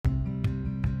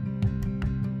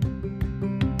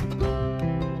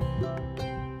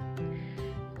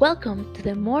Welcome to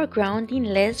the More Grounding,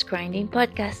 Less Grinding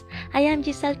podcast. I am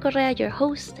Giselle Correa, your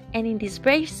host, and in this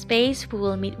brave space, we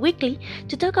will meet weekly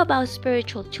to talk about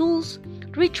spiritual tools,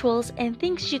 rituals, and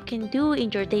things you can do in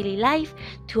your daily life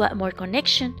to add more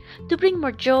connection, to bring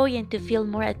more joy, and to feel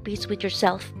more at peace with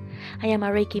yourself. I am a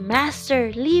Reiki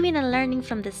master, living and learning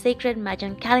from the sacred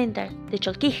Mayan calendar, the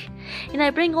Cholquij, and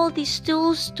I bring all these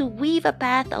tools to weave a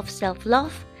path of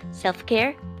self-love,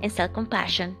 self-care, and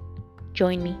self-compassion.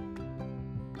 Join me.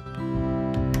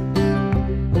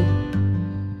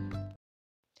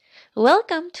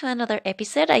 Welcome to another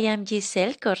episode. I am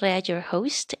Giselle Correa, your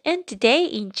host, and today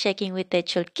in Checking with the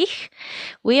Cholquij,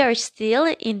 we are still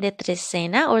in the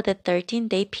Trecena or the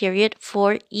 13-day period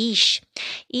for Ish.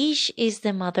 Ish is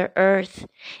the Mother Earth,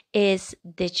 is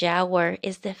the Jaguar,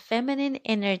 is the feminine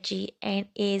energy, and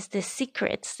is the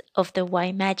secrets of the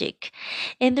white magic.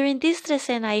 And during this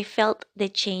Trecena, I felt the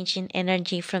change in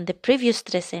energy from the previous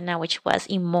Trecena, which was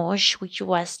Imosh, which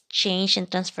was change and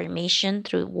transformation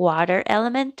through water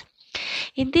element.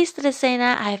 In this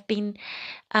Trecena, it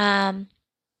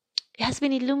has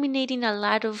been illuminating a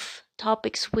lot of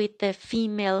topics with the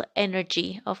female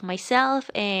energy of myself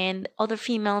and other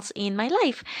females in my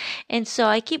life. And so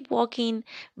I keep walking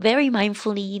very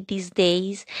mindfully these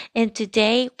days. And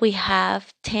today we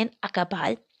have 10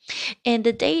 Akabal. And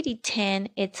the deity 10,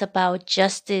 it's about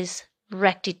justice,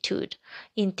 rectitude,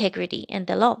 integrity, and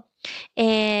the law.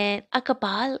 And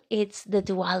Akabal, it's the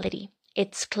duality.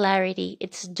 It's clarity,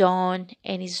 it's dawn,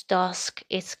 and it's dusk,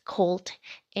 it's cold,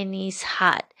 and it's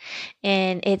hot,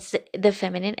 and it's the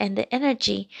feminine and the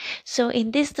energy. So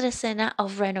in this Trecena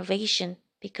of renovation,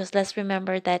 because let's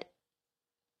remember that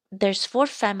there's 4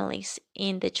 families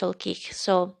in the Cholquij,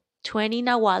 so 20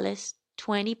 Nahuales,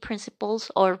 20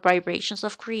 principles or vibrations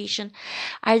of creation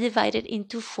are divided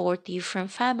into 4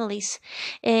 different families.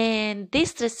 And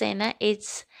this Trecena,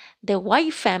 it's the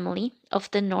white family of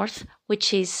the north,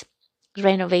 which is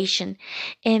renovation.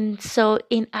 And so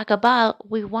in Akabal,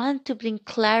 we want to bring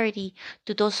clarity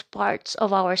to those parts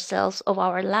of ourselves, of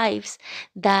our lives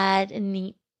that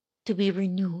need to be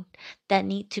renewed, that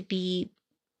need to be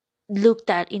looked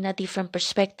at in a different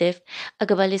perspective.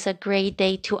 Akabal is a great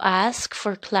day to ask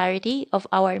for clarity of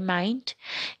our mind.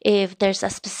 If there's a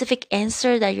specific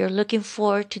answer that you're looking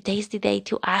for, today's the day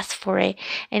to ask for it.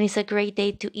 And it's a great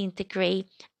day to integrate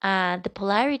the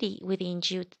polarity within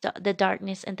you, the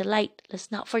darkness and the light. Let's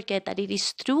not forget that it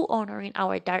is through honoring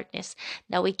our darkness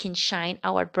that we can shine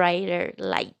our brighter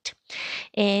light.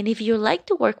 And if you like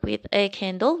to work with a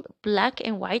candle, black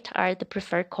and white are the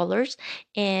preferred colors,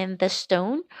 and the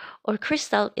stone or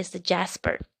crystal is the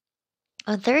jasper.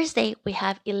 On Thursday, we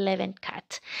have 11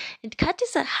 cat. And cat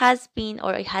has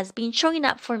been showing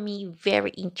up for me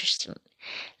very interesting.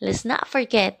 Let's not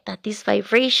forget that these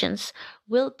vibrations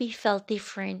will be felt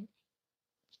different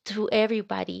to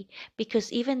everybody,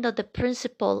 because even though the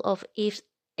principle of each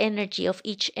energy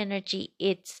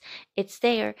it's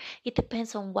there, it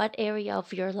depends on what area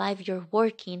of your life you're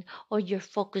working or you're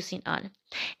focusing on.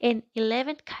 In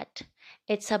 11th cat,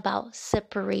 it's about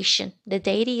separation. The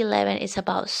deity 11 is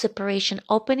about separation,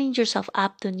 opening yourself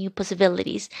up to new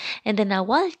possibilities. And the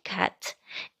Nahual cat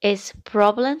is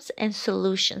problems and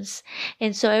solutions.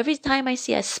 And so every time I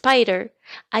see a spider,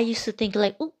 I used to think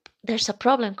like, oh, there's a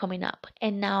problem coming up.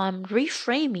 And now I'm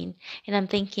reframing and I'm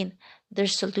thinking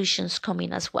there's solutions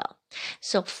coming as well.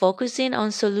 So focusing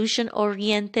on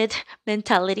solution-oriented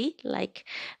mentality, like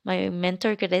my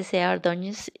mentor Grecia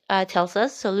Ordonez tells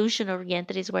us,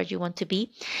 solution-oriented is where you want to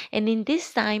be. And in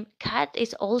this time, cat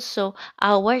is also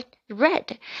our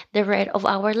red, the red of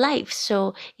our life.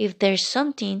 So if there's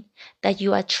something that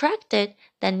you attracted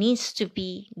that needs to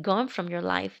be gone from your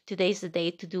life, today's the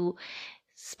day to do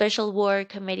special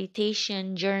work,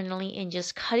 meditation, journaling, and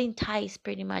just cutting ties,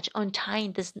 pretty much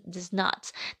untying these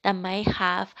knots that might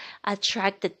have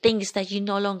attracted things that you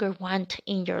no longer want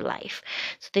in your life.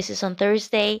 So this is on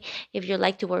Thursday. If you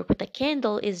like to work with a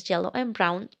candle, is yellow and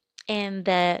brown, and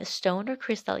the stone or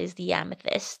crystal is the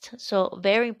amethyst. So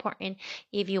very important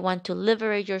if you want to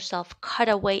liberate yourself, cut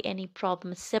away any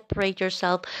problem, separate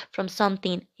yourself from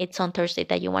something, it's on Thursday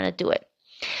that you want to do it.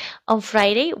 On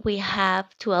Friday, we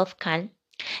have 12 Can.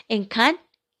 And Can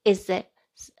is the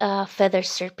feather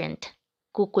serpent,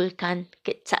 Kukulkan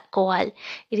Quetzalcoatl.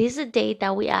 It is a day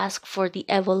that we ask for the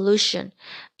evolution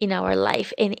in our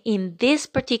life. And in this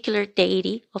particular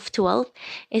deity of 12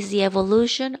 is the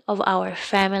evolution of our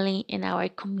family and our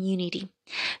community.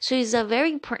 So it's a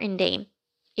very important day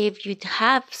If you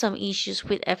have some issues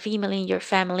with a female in your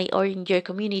family or in your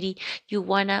community, you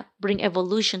want to bring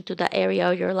evolution to that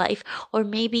area of your life, or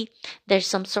maybe there's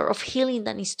some sort of healing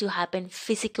that needs to happen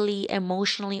physically,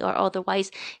 emotionally, or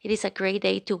otherwise, it is a great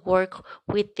day to work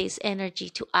with this energy,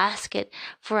 to ask it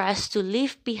for us to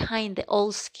leave behind the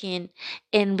old skin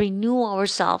and renew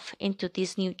ourselves into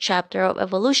this new chapter of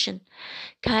evolution.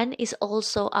 Can is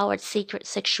also our sacred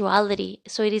sexuality,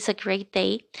 so it is a great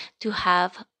day to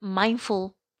have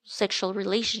mindful sexual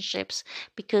relationships,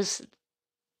 because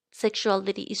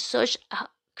sexuality is such a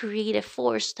creative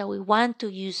force that we want to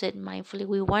use it mindfully.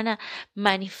 We want to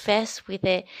manifest with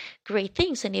the great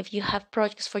things. And if you have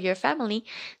projects for your family,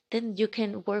 then you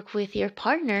can work with your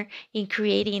partner in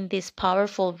creating this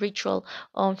powerful ritual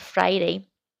on Friday.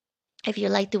 If you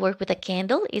like to work with a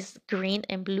candle, is green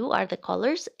and blue are the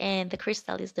colors, and the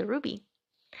crystal is the ruby.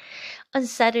 On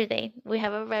Saturday, we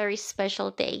have a very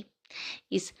special day.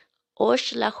 Is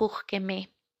Osh Lahuch Keme,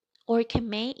 or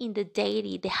Keme in the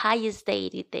deity, the highest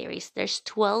deity there is. There's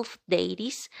 12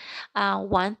 deities,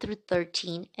 1 through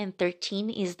 13, and 13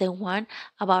 is the one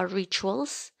about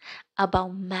rituals,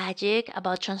 about magic,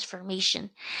 about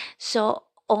transformation. So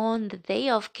on the day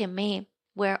of Keme,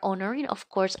 we're honoring, of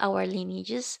course, our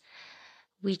lineages.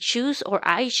 We choose, or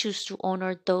I choose, to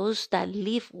honor those that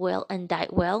live well and die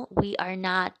well. We are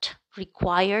not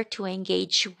required to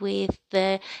engage with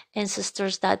the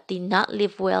ancestors that did not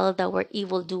live well, that were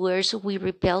evildoers. We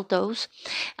repel those.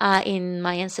 In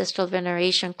my ancestral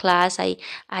veneration class,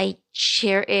 I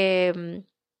share a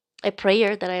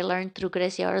prayer that I learned through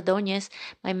Grecia Ordóñez,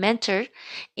 my mentor,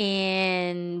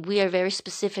 and we are very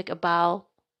specific about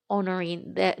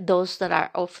honoring those that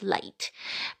are of light,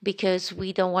 because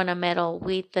we don't want to meddle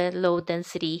with the low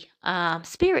density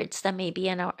spirits that may be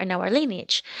in our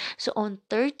lineage. So on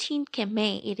 13th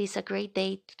Keme, it is a great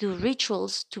day to do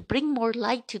rituals, to bring more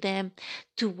light to them,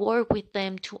 to work with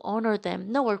them, to honor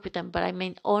them. Not work with them, but I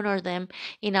mean honor them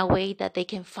in a way that they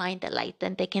can find the light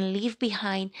and they can leave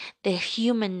behind the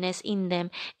humanness in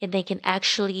them, and they can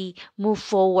actually move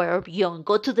forward or beyond,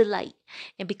 go to the light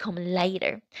and become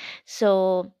lighter.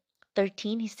 So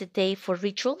 13 is the day for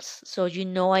rituals. So you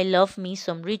know I love me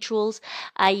some rituals.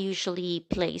 I usually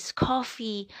place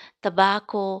coffee,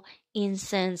 tobacco,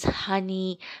 incense,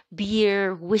 honey,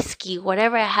 beer, whiskey,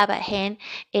 whatever I have at hand,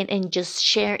 and just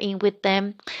sharing with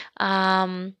them.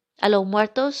 A los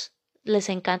muertos les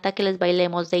encanta que les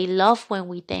bailemos. They love when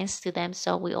we dance to them.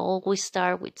 So we always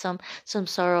start with some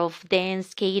sort of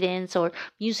dance cadence or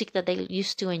music that they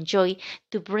used to enjoy,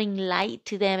 to bring light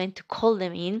to them and to call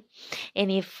them in. And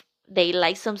if they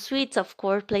like some sweets, of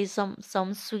course, place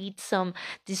some sweets, some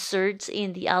desserts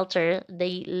in the altar.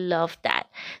 They love that.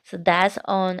 So that's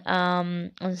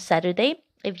on Saturday.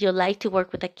 If you like to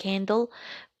work with a candle,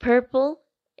 purple,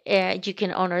 you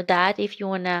can honor that. If you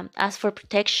want to ask for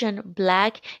protection,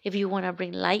 black. If you want to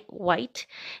bring light, white.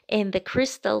 And the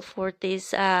crystal for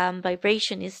this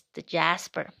vibration is the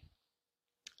jasper.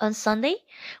 On Sunday,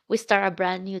 we start a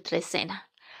brand new trecena,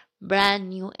 brand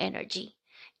new energy.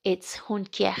 It's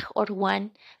Hunkiach, or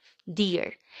one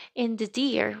deer. And the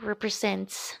deer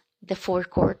represents the four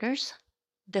corners,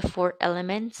 the four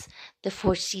elements, the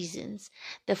four seasons,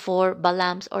 the four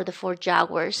Balams, or the four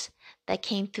jaguars that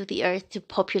came to the earth to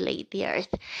populate the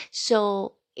earth.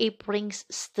 So it brings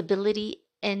stability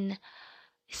and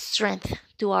strength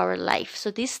to our life.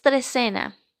 So this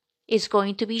trecena is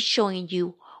going to be showing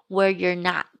you where you're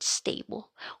not stable,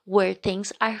 where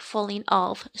things are falling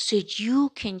off, so you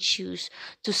can choose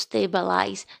to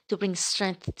stabilize, to bring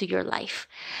strength to your life.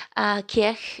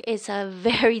 Kiech is a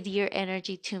very dear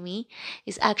energy to me.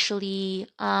 It's actually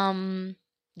the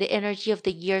energy of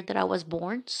the year that I was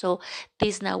born. So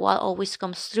this Nahual always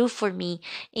comes through for me.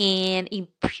 And in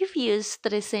previous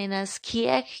Trecenas,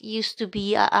 Kiech used to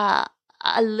be a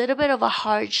little bit of a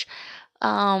harsh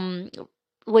um,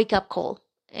 wake up call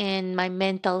in my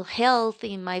mental health,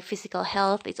 in my physical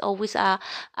health. It's always a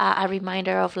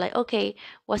reminder of like, okay,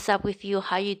 what's up with you,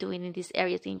 how you doing in these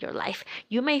areas in your life.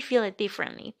 You may feel it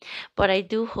differently, but I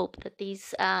do hope that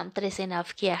this Trecena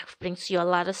of Kiev brings you a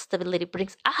lot of stability,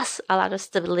 brings us a lot of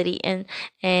stability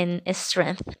and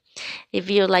strength. If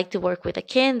you like to work with a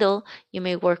candle, you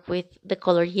may work with the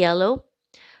color yellow,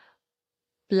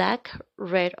 black,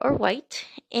 red, or white,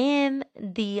 and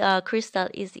the crystal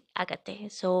is the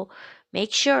agate. So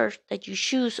make sure that you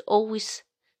choose always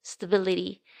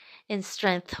stability and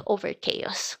strength over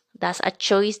chaos. That's a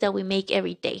choice that we make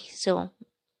every day. So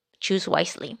choose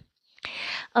wisely.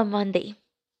 On Monday,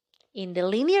 in the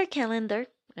linear calendar,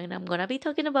 and I'm gonna be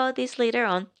talking about this later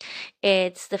on,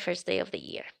 it's the first day of the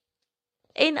year.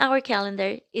 in our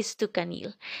calendar is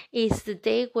Tucanil. It's the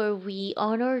day where we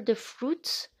honor the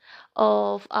fruits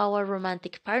of our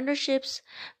romantic partnerships.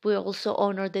 We also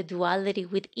honor the duality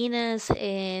within us,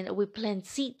 and we plant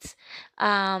seeds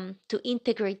to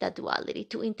integrate that duality,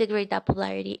 to integrate that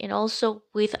polarity, and also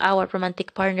with our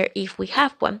romantic partner if we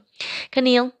have one.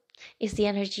 Canil is the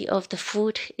energy of the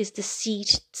food, is the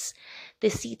seeds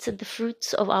and the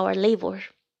fruits of our labor.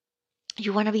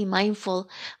 You want to be mindful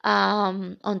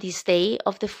on this day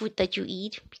of the food that you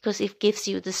eat, because it gives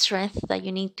you the strength that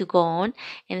you need to go on,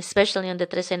 and especially on the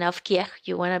Trecena of Kiech,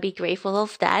 you want to be grateful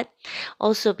of that.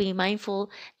 Also be mindful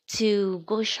to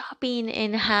go shopping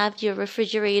and have your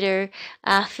refrigerator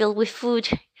filled with food.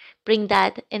 Bring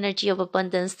that energy of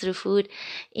abundance through food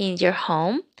in your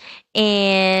home,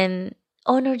 and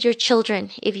honor your children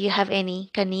if you have any.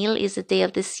 Canil is the day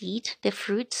of the seed, the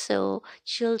fruit, so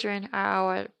children are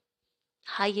our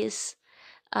highest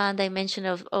dimension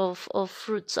of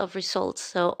fruits of results,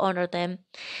 so honor them.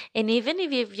 And even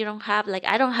if you don't have, like,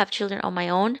 I don't have children on my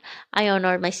own, I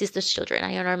honor my sister's children,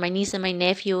 I honor my niece and my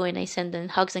nephew, and I send them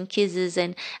hugs and kisses,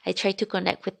 and I try to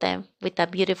connect with them with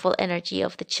that beautiful energy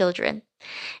of the children.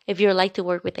 If you like to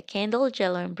work with a candle,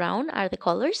 yellow and brown are the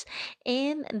colors,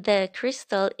 and the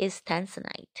crystal is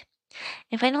tanzanite.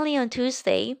 And finally, on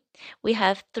Tuesday, we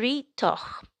have three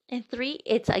toch. And three,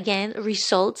 it's again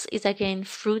results, it's again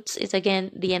fruits, it's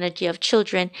again the energy of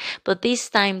children. But this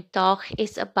time, toch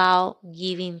is about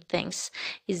giving thanks.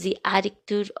 It's the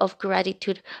attitude of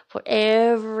gratitude for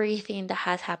everything that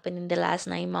has happened in the last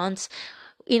 9 months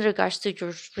in regards to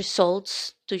your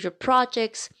results, to your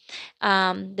projects,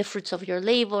 the fruits of your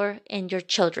labor, and your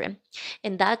children.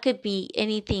 And that could be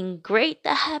anything great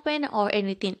that happened or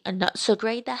anything not so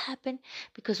great that happened,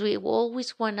 because we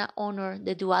always want to honor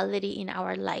the duality in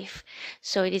our life.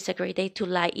 So it is a great day to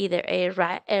light either a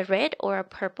red or a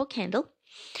purple candle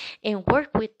and work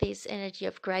with this energy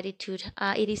of gratitude.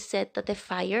 It is said that the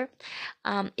fire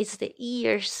is the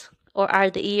ears, or are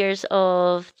the ears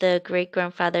of the great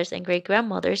grandfathers and great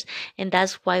grandmothers, and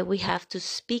that's why we have to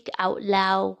speak out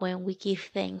loud when we give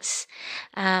thanks.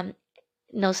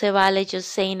 No se vale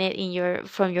just saying it in your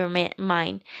from your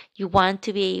mind. You want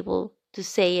to be able to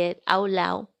say it out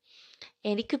loud,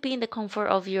 and it could be in the comfort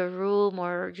of your room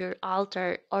or your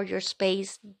altar or your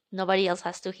space. Nobody else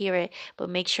has to hear it, but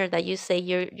make sure that you say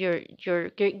your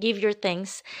give your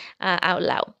thanks out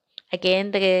loud.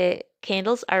 Again, the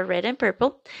candles are red and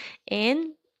purple,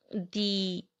 and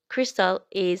the crystal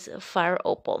is fire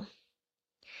opal.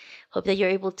 Hope that you're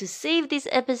able to save this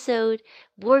episode,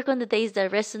 work on the days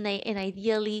that resonate, and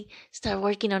ideally start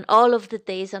working on all of the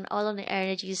days, on all of the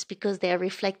energies, because they are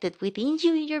reflected within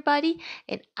you in your body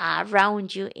and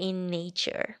around you in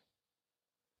nature.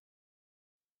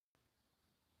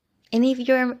 And if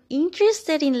you're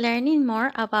interested in learning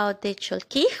more about the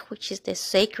Cholquij, which is the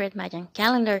sacred Mayan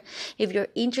calendar, if you're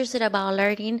interested about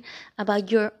learning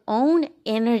about your own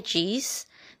energies,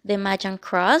 the Mayan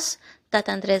cross, that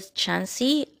Andres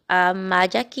Chansi, a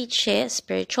Maya Quiche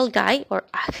spiritual guide, or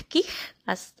Ajkij,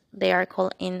 as they are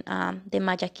called in the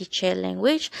Maya Quiche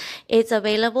language, it's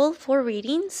available for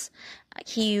readings.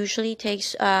 He usually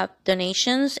takes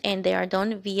donations, and they are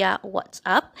done via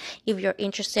WhatsApp. If you're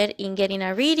interested in getting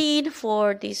a reading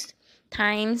for these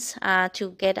times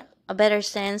to get a better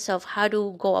sense of how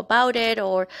to go about it,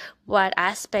 or what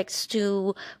aspects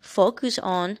to focus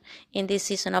on in this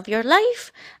season of your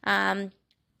life,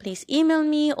 please email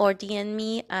me or DM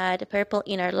me at Purple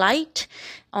Inner Light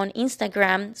on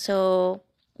Instagram, so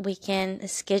we can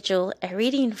schedule a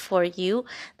reading for you.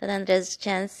 That Andres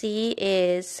Chansi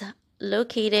is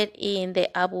located in the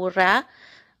Aburrá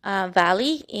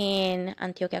Valley in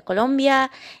Antioquia, Colombia,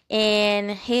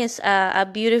 and he's a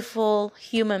beautiful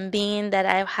human being that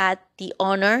I've had the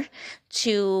honor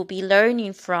to be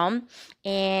learning from.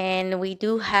 And we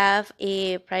do have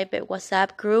a private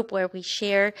WhatsApp group where we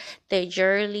share the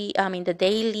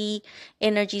daily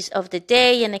energies of the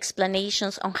day and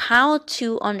explanations on how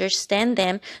to understand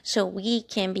them, so we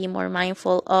can be more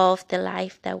mindful of the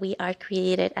life that we are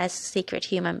created as sacred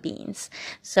human beings.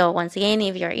 So once again,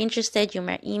 if you're interested, you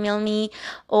may email me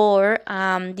or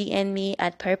DM me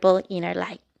at Purple Inner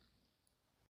Light.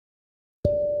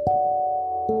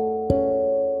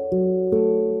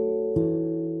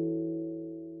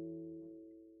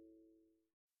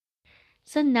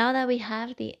 So now that we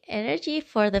have the energy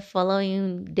for the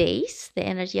following days, the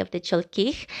energy of the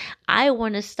Cholquij, I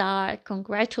want to start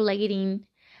congratulating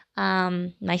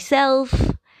myself,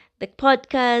 the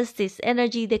podcast, this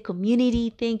energy, the community.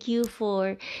 Thank you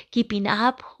for keeping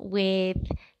up with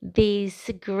this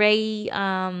great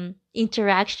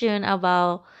interaction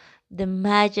about the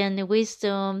Maya and the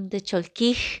wisdom, the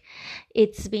Cholkij.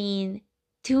 It's been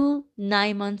 2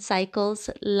 9-month cycles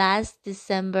last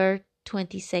December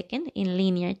 22nd in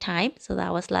linear time. So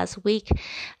that was last week,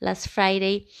 last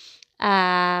Friday.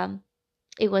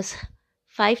 It was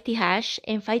 5T hash,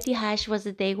 and 5T hash was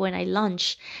the day when I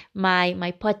launched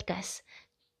my podcast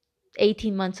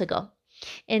 18 months ago.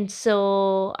 And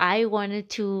so I wanted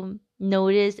to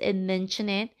notice and mention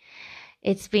it.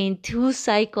 It's been 2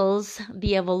 cycles.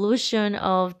 The evolution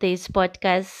of this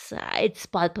podcast, it's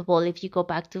palpable if you go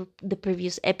back to the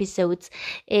previous episodes.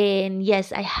 And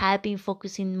yes, I have been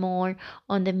focusing more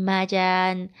on the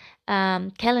Mayan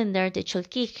calendar, the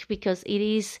Cholkij, because it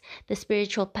is the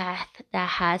spiritual path that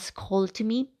has called to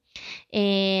me.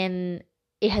 And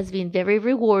it has been very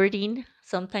rewarding.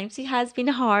 Sometimes it has been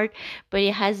hard, but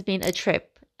it has been a trip.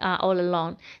 All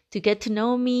along, to get to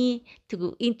know me,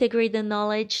 to integrate the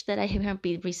knowledge that I have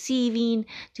been receiving,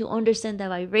 to understand the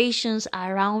vibrations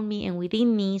around me and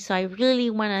within me. So I really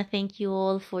want to thank you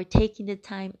all for taking the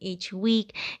time each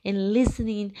week and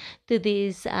listening to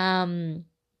these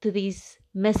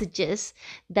messages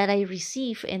that I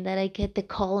receive and that I get the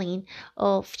calling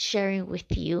of sharing with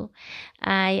you.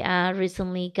 I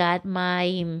recently got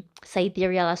my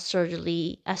sidereal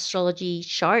astrology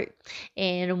chart,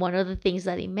 and one of the things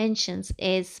that it mentions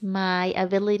is my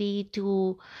ability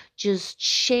to just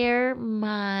share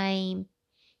my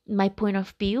point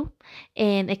of view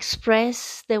and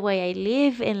express the way I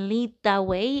live and lead that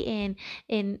way,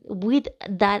 and with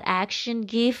that action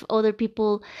give other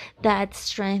people that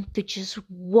strength to just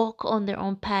walk on their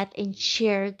own path and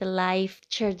share the life,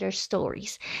 share their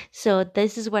stories. So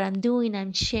this is what I'm doing.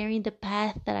 I'm sharing the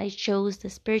path that I chose, the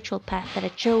spiritual path that I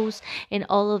chose, and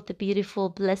all of the beautiful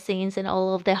blessings and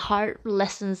all of the hard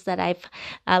lessons that I've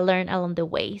learned along the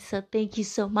way. So thank you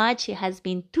so much. It has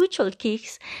been 2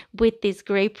 Cholkijs with this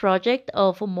great project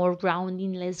of more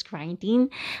grounding, less grinding.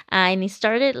 And it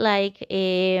started like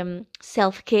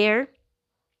self-care,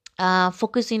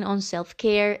 focusing on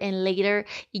self-care, and later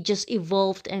it just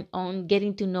evolved and on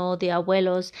getting to know the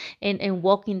abuelos, and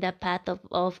walking that path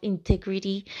of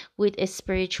integrity with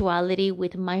spirituality,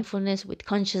 with mindfulness, with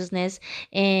consciousness,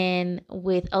 and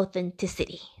with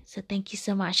authenticity. So thank you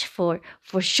so much for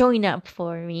showing up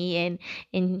for me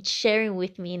and sharing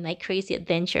with me in my crazy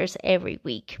adventures every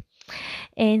week.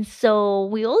 And so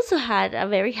we also had a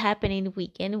very happening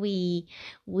weekend. We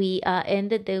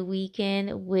ended the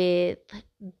weekend with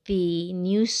the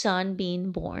new son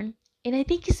being born. And I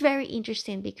think it's very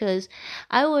interesting because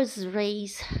I was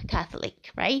raised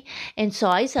Catholic, right? And so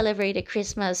I celebrated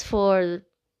Christmas for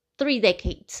 3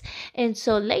 decades. And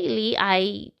so lately,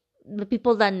 the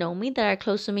people that know me, that are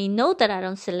close to me, know that I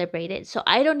don't celebrate it. So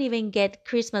I don't even get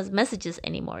Christmas messages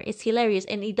anymore. It's hilarious.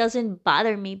 And it doesn't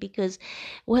bother me because,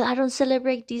 well, I don't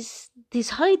celebrate this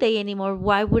holiday anymore.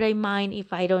 Why would I mind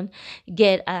if I don't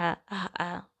get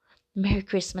a Merry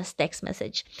Christmas text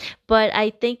message? But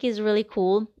I think it's really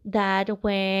cool that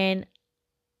when,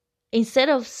 instead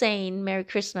of saying Merry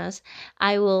Christmas,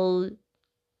 I will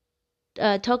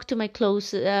talk to my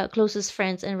closest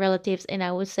friends and relatives, and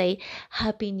I would say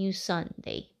Happy New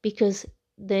Sunday, because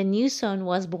the new son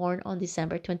was born on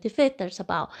December 25th. There's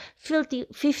about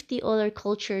 50 other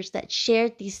cultures that share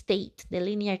this date, the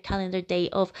linear calendar day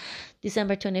of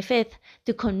December 25th,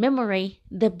 to commemorate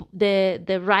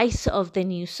the rise of the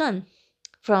new sun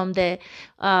from the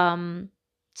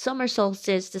summer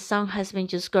solstice. The sun has been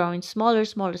just growing smaller,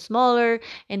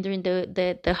 and during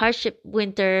the hardship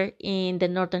winter in the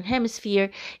northern hemisphere,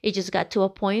 it just got to a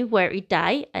point where it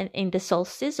died in the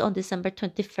solstice on December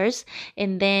 21st.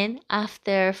 And then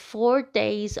after 4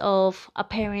 days of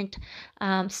apparent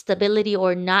stability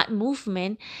or not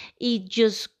movement, it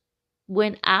just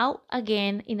went out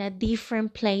again in a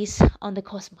different place on the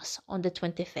cosmos on the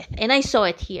 25th. And I saw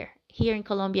it here in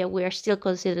Colombia. We are still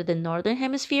considered the northern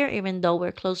hemisphere, even though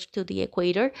we're closer to the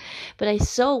equator. But I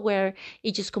saw where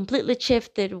it just completely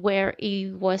shifted where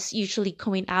it was usually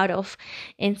coming out of.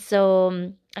 And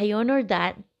so I honored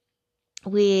that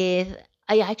with,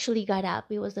 I actually got up.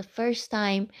 It was the first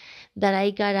time that I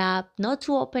got up, not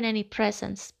to open any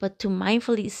presents, but to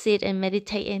mindfully sit and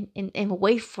meditate and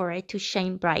wait for it to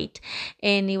shine bright.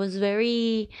 And it was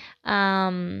very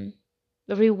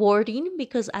rewarding,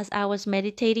 because as I was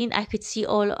meditating, I could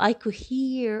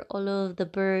hear all of the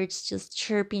birds just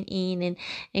chirping in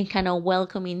and kind of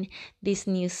welcoming this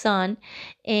new sun.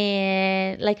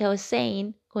 And like I was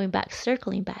saying,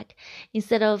 circling back,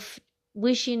 instead of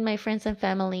wishing my friends and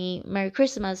family Merry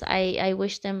Christmas, I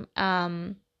wish them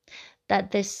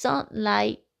that the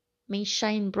sunlight may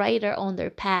shine brighter on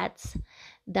their paths,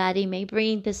 that it may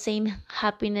bring the same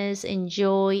happiness and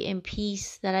joy and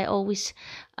peace that I always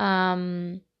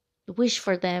wish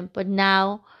for them, but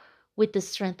now with the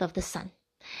strength of the sun.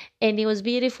 And it was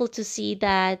beautiful to see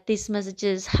that these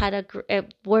messages had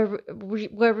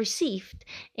were received,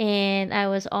 and I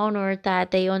was honored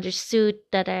that they understood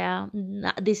that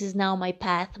this is now my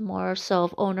path, more so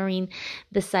of honoring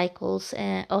the cycles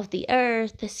of the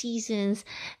earth, the seasons,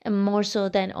 and more so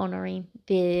than honoring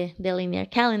the linear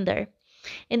calendar.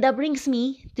 And that brings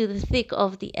me to the thick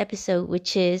of the episode,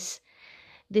 which is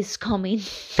this coming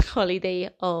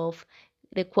holiday of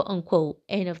the quote unquote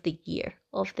end of the year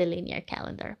of the linear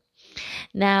calendar.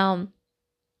 Now,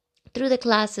 through the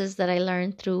classes that I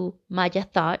learned through Maya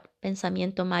Thought,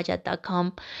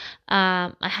 pensamientomaya.com,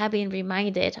 I have been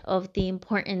reminded of the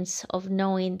importance of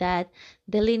knowing that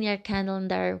the linear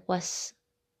calendar was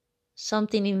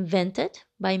something invented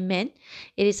by men.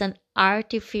 It is an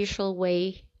artificial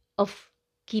way of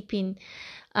keeping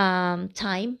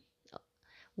time.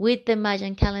 With the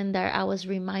Mayan calendar, I was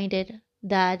reminded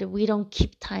that we don't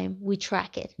keep time, we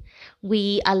track it,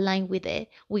 we align with it,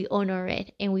 we honor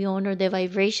it, and we honor the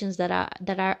vibrations that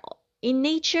are in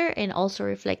nature and also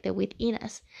reflected within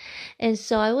us. And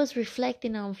so I was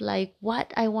reflecting of like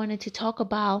what I wanted to talk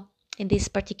about in this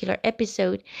particular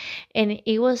episode, and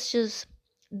it was just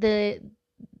the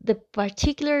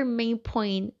particular main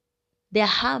point, the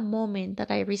aha moment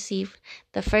that I received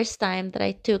the first time that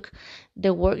I took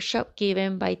the workshop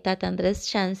given by Tata Andres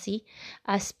Chansi,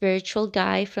 a spiritual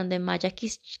guide from the Maya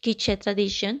Quiche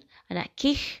tradition, and a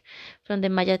Kich from the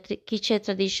Maya Quiche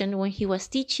tradition, when he was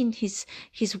teaching his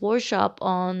workshop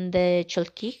on the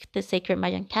Cholkik, the sacred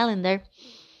Mayan calendar.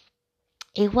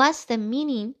 It was the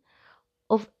meaning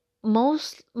of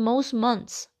most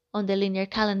months on the linear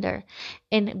calendar,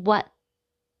 and what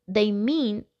they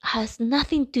mean has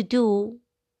nothing to do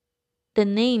the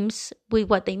names with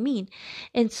what they mean.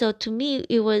 And so to me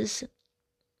it was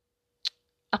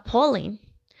appalling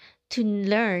to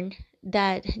learn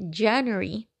that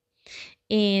January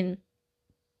in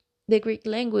the Greek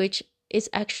language is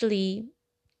actually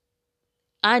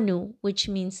Anu, which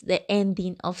means the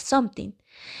ending of something.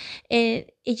 And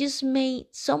it just made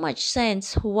so much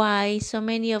sense why so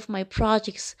many of my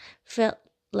projects felt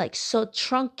like so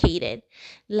truncated,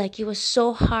 like it was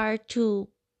so hard to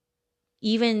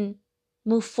even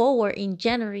move forward in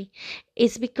January.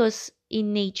 It's because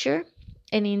in nature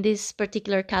and in this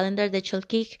particular calendar, the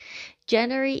Cholkik,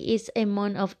 January is a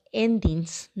month of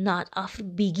endings, not of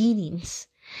beginnings.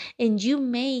 And you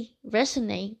may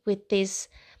resonate with this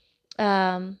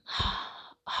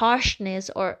harshness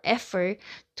or effort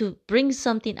to bring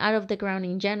something out of the ground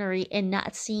in January and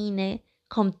not seeing it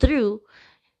come through,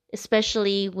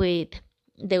 especially with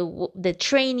the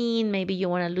training. Maybe you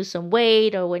want to lose some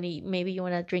weight, or maybe you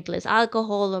want to drink less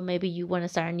alcohol, or maybe you want to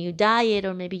start a new diet,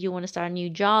 or maybe you want to start a new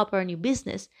job or a new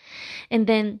business. And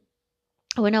then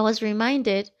when I was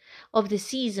reminded of the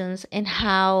seasons and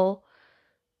how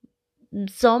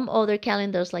some other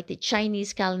calendars like the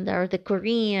Chinese calendar, the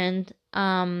Korean,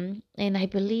 and I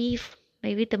believe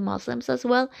maybe the Muslims as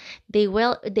well, they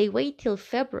wait till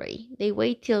February. They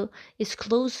wait till it's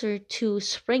closer to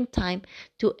springtime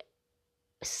to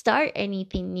start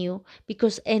anything new,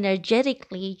 because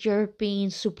energetically you're being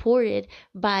supported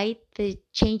by the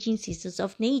changing seasons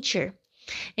of nature.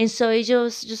 And so it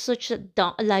was just such a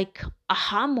like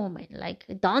aha moment, like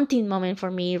a daunting moment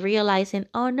for me, realizing,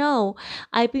 oh no,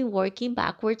 I've been working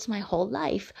backwards my whole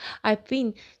life. I've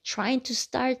been trying to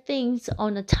start things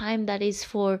on a time that is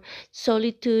for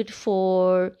solitude,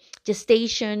 for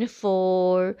gestation,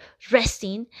 for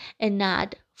resting, and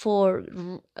not for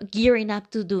gearing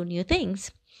up to do new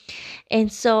things.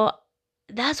 And so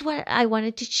that's what I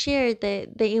wanted to share,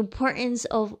 the importance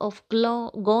of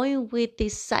going with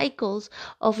these cycles,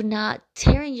 of not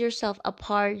tearing yourself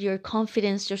apart, your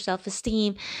confidence, your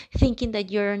self-esteem, thinking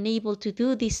that you're unable to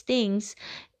do these things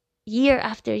year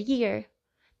after year.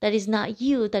 That is not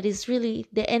you. That is really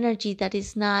the energy that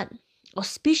is not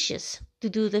auspicious to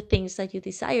do the things that you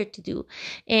desire to do,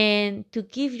 and to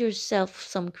give yourself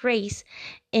some grace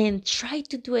and try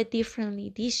to do it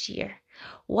differently this year.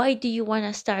 Why do you want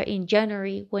to start in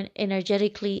January when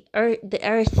energetically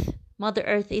Mother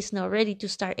Earth is not ready to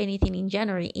start anything in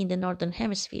January in the Northern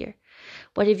Hemisphere?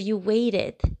 What if you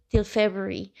waited till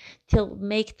February, till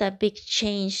make that big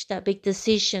change, that big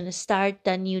decision, start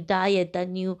that new diet, that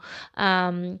new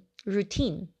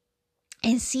routine,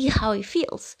 and see how it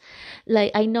feels?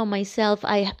 Like, I know myself,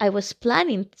 I was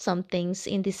planning some things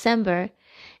in December,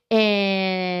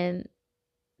 and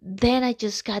then I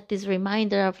just got this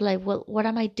reminder of like, well, what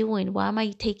am I doing? Why am I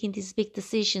taking these big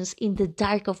decisions in the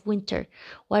dark of winter?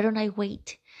 Why don't I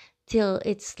wait till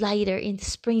it's lighter in the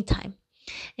springtime.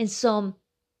 And so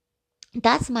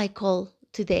that's my call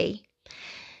today,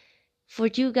 for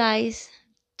you guys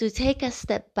to take a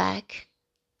step back,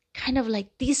 kind of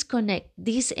like disconnect,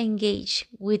 disengage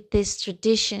with this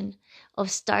tradition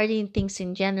of starting things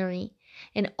in January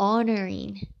and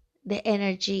honoring the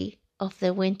energy of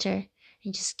the winter,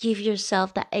 and just give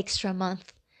yourself that extra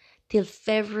month till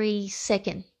February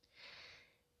 2nd,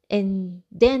 and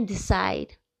then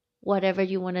decide whatever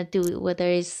you want to do, whether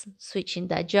it's switching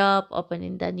that job,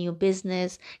 opening that new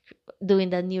business,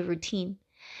 doing that new routine,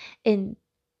 and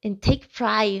take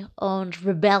pride on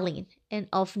rebelling and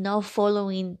of not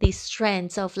following these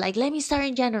trends of like, let me start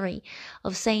in January,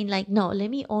 of saying like, no,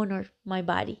 let me honor my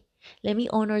body, let me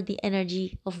honor the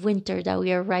energy of winter that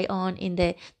we are right on in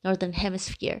the northern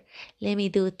hemisphere, let me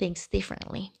do things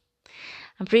differently.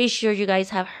 I'm pretty sure you guys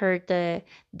have heard the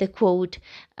quote,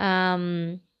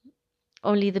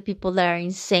 only the people that are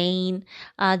insane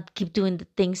keep doing the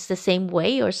things the same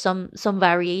way, or some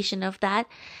variation of that.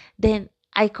 Then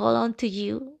I call on to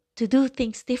you to do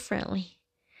things differently,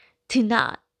 to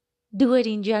not do it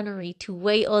in January, to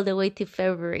wait all the way to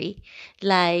February,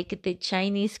 like the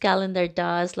Chinese calendar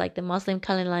does, like the Muslim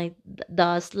calendar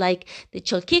does, like the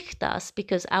Cholkik does,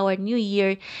 because our new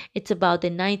year, it's about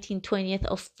the 19th, 20th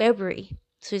of February.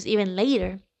 So it's even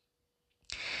later.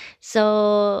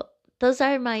 So those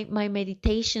are my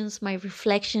meditations, my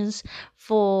reflections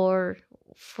for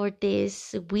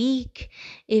this week.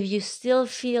 If you still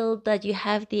feel that you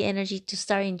have the energy to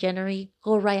start in January,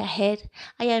 go right ahead.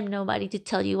 I am nobody to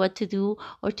tell you what to do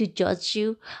or to judge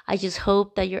you. I just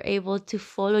hope that you're able to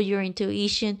follow your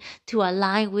intuition, to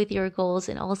align with your goals,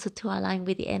 and also to align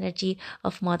with the energy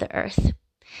of Mother Earth.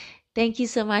 Thank you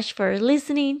so much for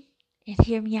listening, and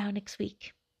hear me out next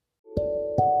week.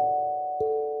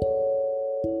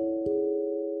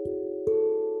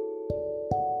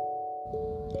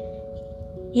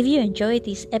 If you enjoyed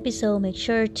this episode, make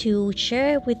sure to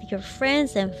share it with your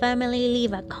friends and family,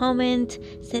 leave a comment,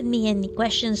 send me any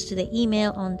questions to the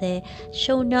email on the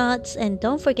show notes, and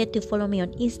don't forget to follow me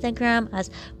on Instagram as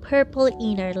Purple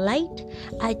Inner Light.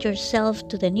 Add yourself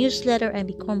to the newsletter and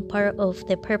become part of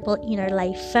the Purple Inner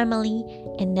Light family,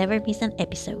 and never miss an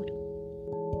episode.